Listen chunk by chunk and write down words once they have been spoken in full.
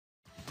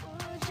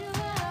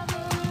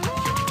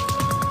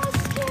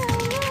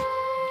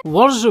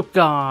What is up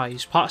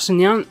guys, Patterson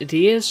here.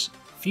 Today's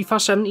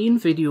FIFA 17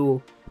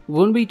 video.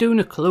 We're going to be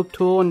doing a club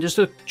tour and just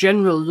a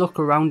general look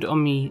around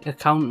on my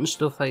account and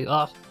stuff like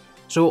that.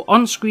 So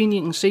on screen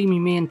you can see my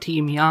main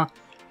team here.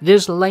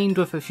 This lined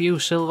with a few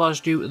silvers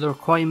due to the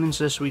requirements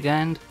this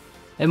weekend.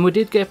 And we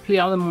did get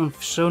Player of the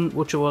Month Son,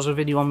 which was a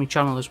video on my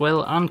channel as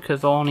well, and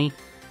Cavani,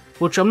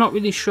 which I'm not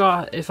really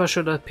sure if I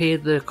should have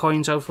paid the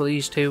coins out for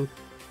these two,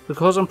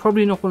 because I'm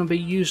probably not going to be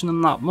using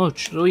them that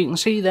much. So you can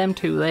see them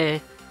two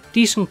there.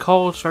 Decent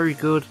cards, very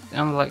good,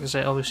 and like I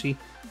said, obviously,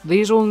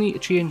 these all need to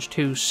change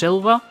to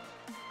silver.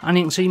 And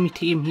you can see my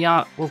team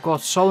here, we've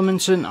got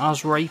Solomonson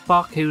as right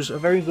back, who's a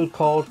very good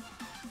card,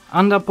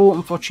 and I bought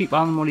him for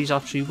cheaper than what he's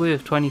actually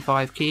worth,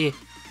 25k.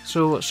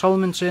 So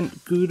Solomonson,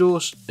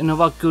 Gudos,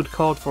 another good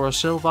card for a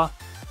silver,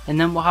 and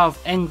then we'll have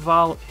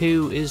Engval,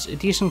 who is a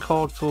decent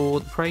card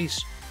for the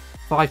price,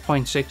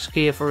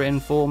 5.6k for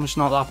inform, it's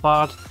not that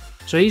bad.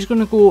 So he's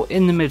going to go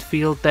in the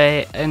midfield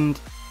there, and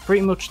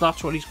pretty much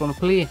that's what he's going to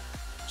play.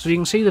 So you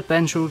can see the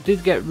bench, we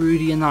did get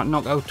Rudy in that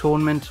knockout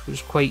tournament,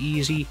 which was quite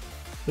easy.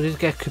 We did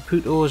get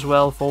Caputo as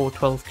well for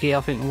 12k,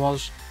 I think it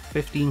was,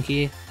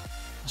 15k.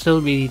 I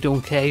still really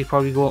don't care, he'd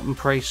probably go up in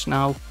price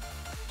now.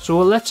 So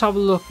let's have a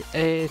look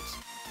at,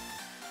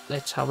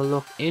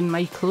 in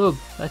my club,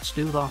 let's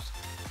do that.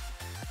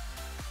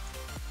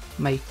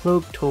 My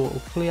club, total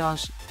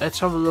players, let's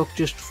have a look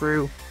just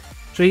through.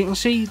 So you can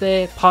see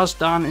there,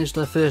 Pazdan is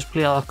the first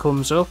player that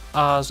comes up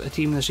as a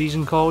team of the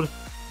season card.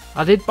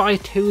 I did buy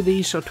two of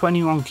these for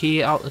 21k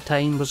at the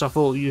time because I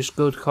thought he was a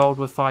good card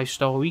with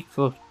 5-star weak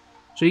foot.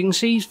 So you can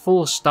see his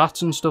full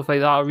stats and stuff like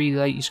that. I really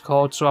like his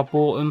card, so I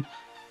bought him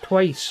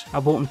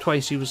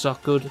twice. He was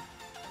that good. And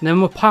then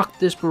we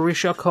packed this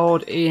Borussia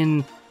card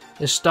in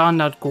a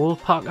standard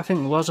gold pack, I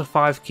think it was a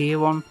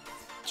 5k one.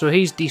 So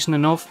he's decent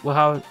enough. We'll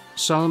have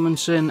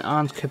Solomonson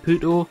and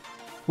Caputo.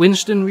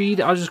 Winston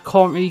Reed, I just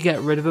can't really get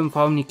rid of him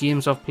for how many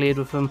games I've played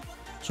with him.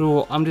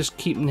 So I'm just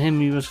keeping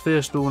him, he was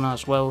first owner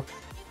as well.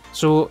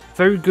 So,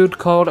 very good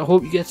card. I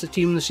hope he gets the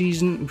team of the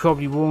season. He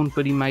probably won't,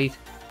 but he might.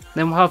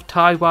 Then we'll have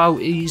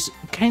Taiwo. He's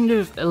kind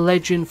of a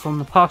legend from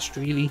the past,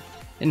 really,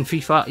 in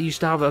FIFA. He used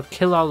to have a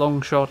killer long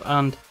shot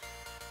and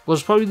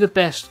was probably the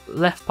best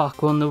left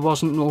back when there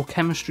wasn't no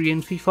chemistry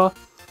in FIFA.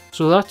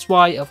 So that's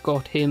why I've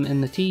got him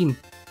in the team.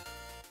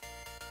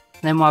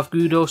 Then we'll have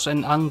Gudos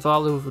and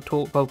Engval, who we've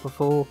talked about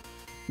before.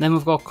 Then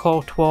we've got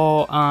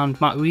Courtois and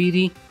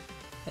Matuidi.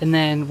 And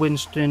then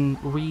Winston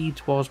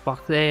Reed was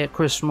back there.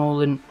 Chris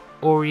Smalling,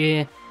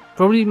 Aurier.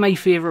 Probably my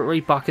favourite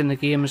right back in the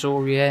game is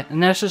Aurier,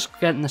 and that's just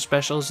getting the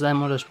specials, then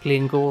we're just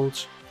playing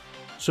goals.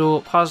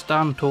 So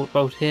Pazdan, talked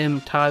about him,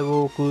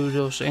 Taiwo,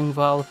 Gudos,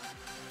 Engval.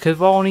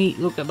 Cavani,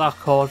 look at that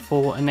card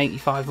for a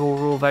 95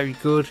 overall, very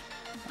good.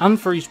 And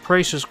for his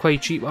price is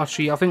quite cheap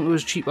actually. I think it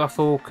was cheaper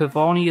for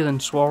Cavani than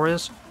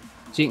Suarez.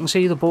 So you can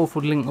see they both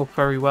would link up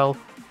very well.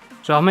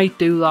 So I might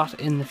do that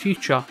in the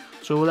future.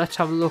 So let's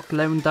have a look.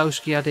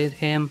 Lewandowski, I did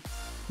him.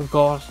 We've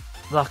got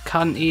that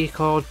Kante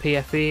card,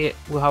 PFA,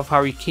 we'll have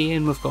Harry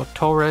Kane, we've got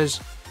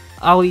Torres,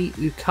 Ali,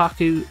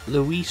 Lukaku,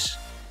 Luis.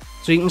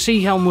 So you can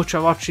see how much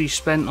I've actually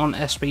spent on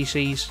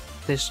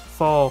SBCs this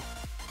far.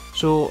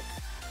 So,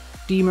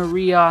 Di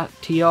Maria,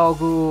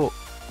 Thiago,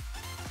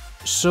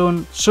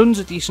 Son's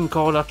a decent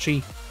card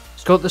actually.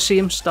 He's got the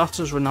same stats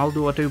as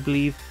Ronaldo, I do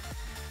believe.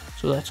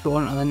 So let's go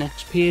on to the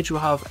next page. We'll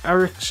have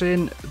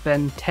Ericsson,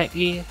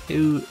 Benteke,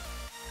 who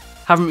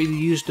haven't really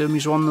used him,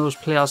 he's one of those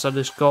players I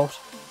just got.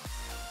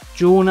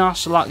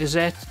 Jonas,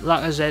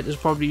 Lacazette is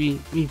probably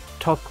my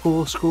top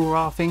goal scorer,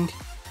 I think.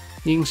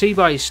 You can see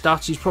by his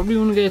stats, he's probably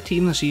going to get a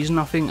team of the season,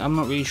 I think. I'm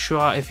not really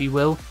sure if he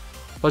will,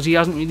 because he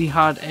hasn't really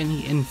had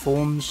any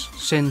informs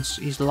since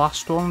his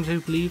last one, I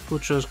do believe,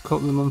 which was a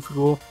couple of months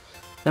ago.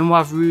 Then we'll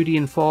have Rudy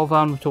and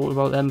Forvan, we talked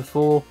about them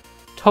before.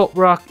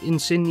 Toprak,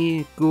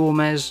 Insigne,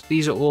 Gomez,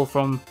 these are all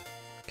from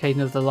kind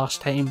of the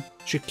last time.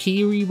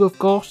 Shaqiri we've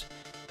got.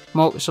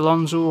 Marcus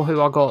Alonso, who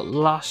I got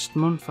last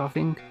month, I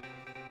think.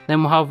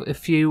 Then we'll have a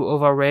few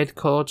other red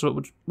cards,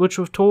 which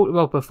we've talked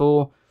about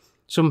before.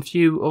 Some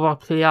few other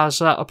players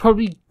that are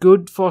probably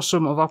good for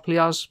some other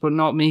players, but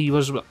not me,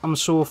 because I'm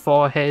so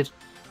far ahead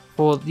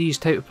for these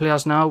type of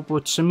players now.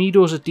 But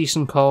Semedo's a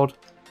decent card.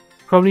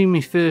 Probably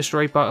my first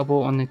right back I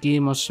bought on the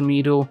game was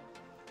Semedo.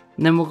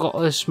 And then we've got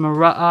this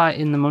Morata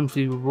in the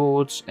monthly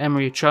rewards.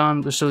 Emre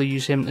Can, we'll still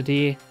use him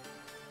today.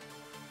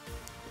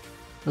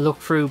 I look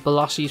through,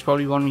 Bolassi's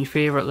probably one of my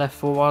favourite left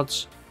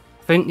forwards.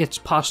 I think it's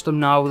past him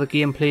now, the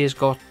gameplay's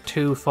got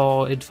too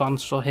far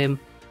advanced for him.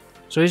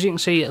 So as you can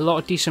see, a lot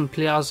of decent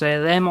players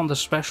there. Them on the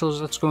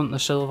specials, let's go into the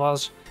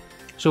silvers.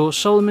 So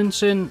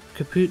Solomonson,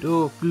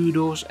 Caputo,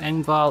 Gudos,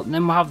 Engval, and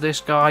then we'll have this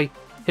guy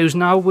who's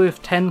now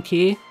worth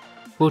 10k,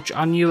 which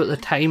I knew at the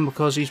time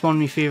because he's one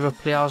of my favourite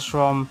players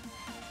from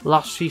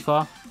last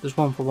FIFA. There's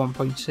one for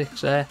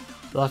 1.6 there,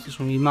 but that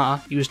doesn't really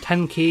matter. He was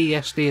 10k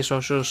yesterday, so I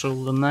should have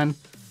sold him then.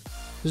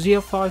 Does he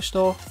have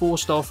 5-star?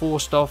 4-star,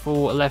 4-star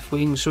for a left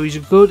wing. So he's a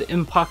good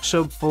impact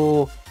sub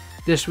for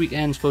this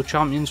weekend's for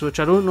Champions, which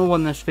I don't know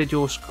when this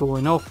video is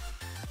going up.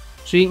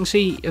 So you can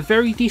see a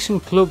very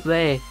decent club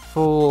there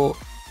for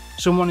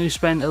someone who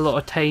spent a lot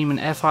of time and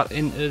effort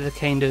into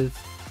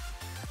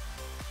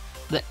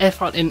the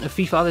effort into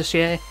FIFA this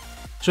year.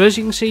 So as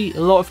you can see,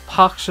 a lot of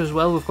packs as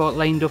well we've got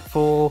lined up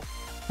for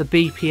the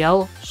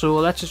BPL. So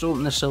let's just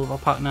open the silver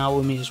pack now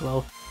with me as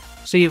well.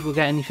 See if we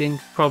get anything.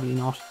 Probably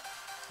not.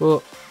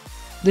 But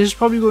this is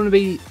probably going to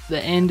be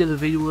the end of the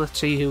video. Let's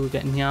see who we're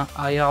getting here.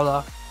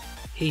 Ayala,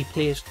 he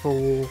plays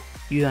for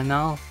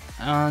UNL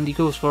and he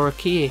goes for a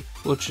K,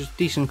 which is a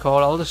decent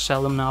card. I'll just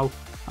sell him now.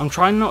 I'm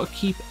trying not to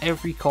keep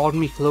every card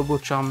in my club,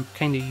 which I'm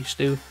kind of used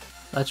to.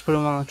 Let's put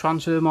him on the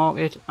transfer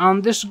market.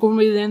 And this is going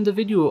to be the end of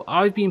the video.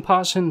 I've been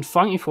Patterson.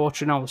 Thank you for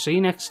watching. I'll see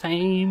you next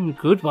time.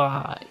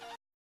 Goodbye.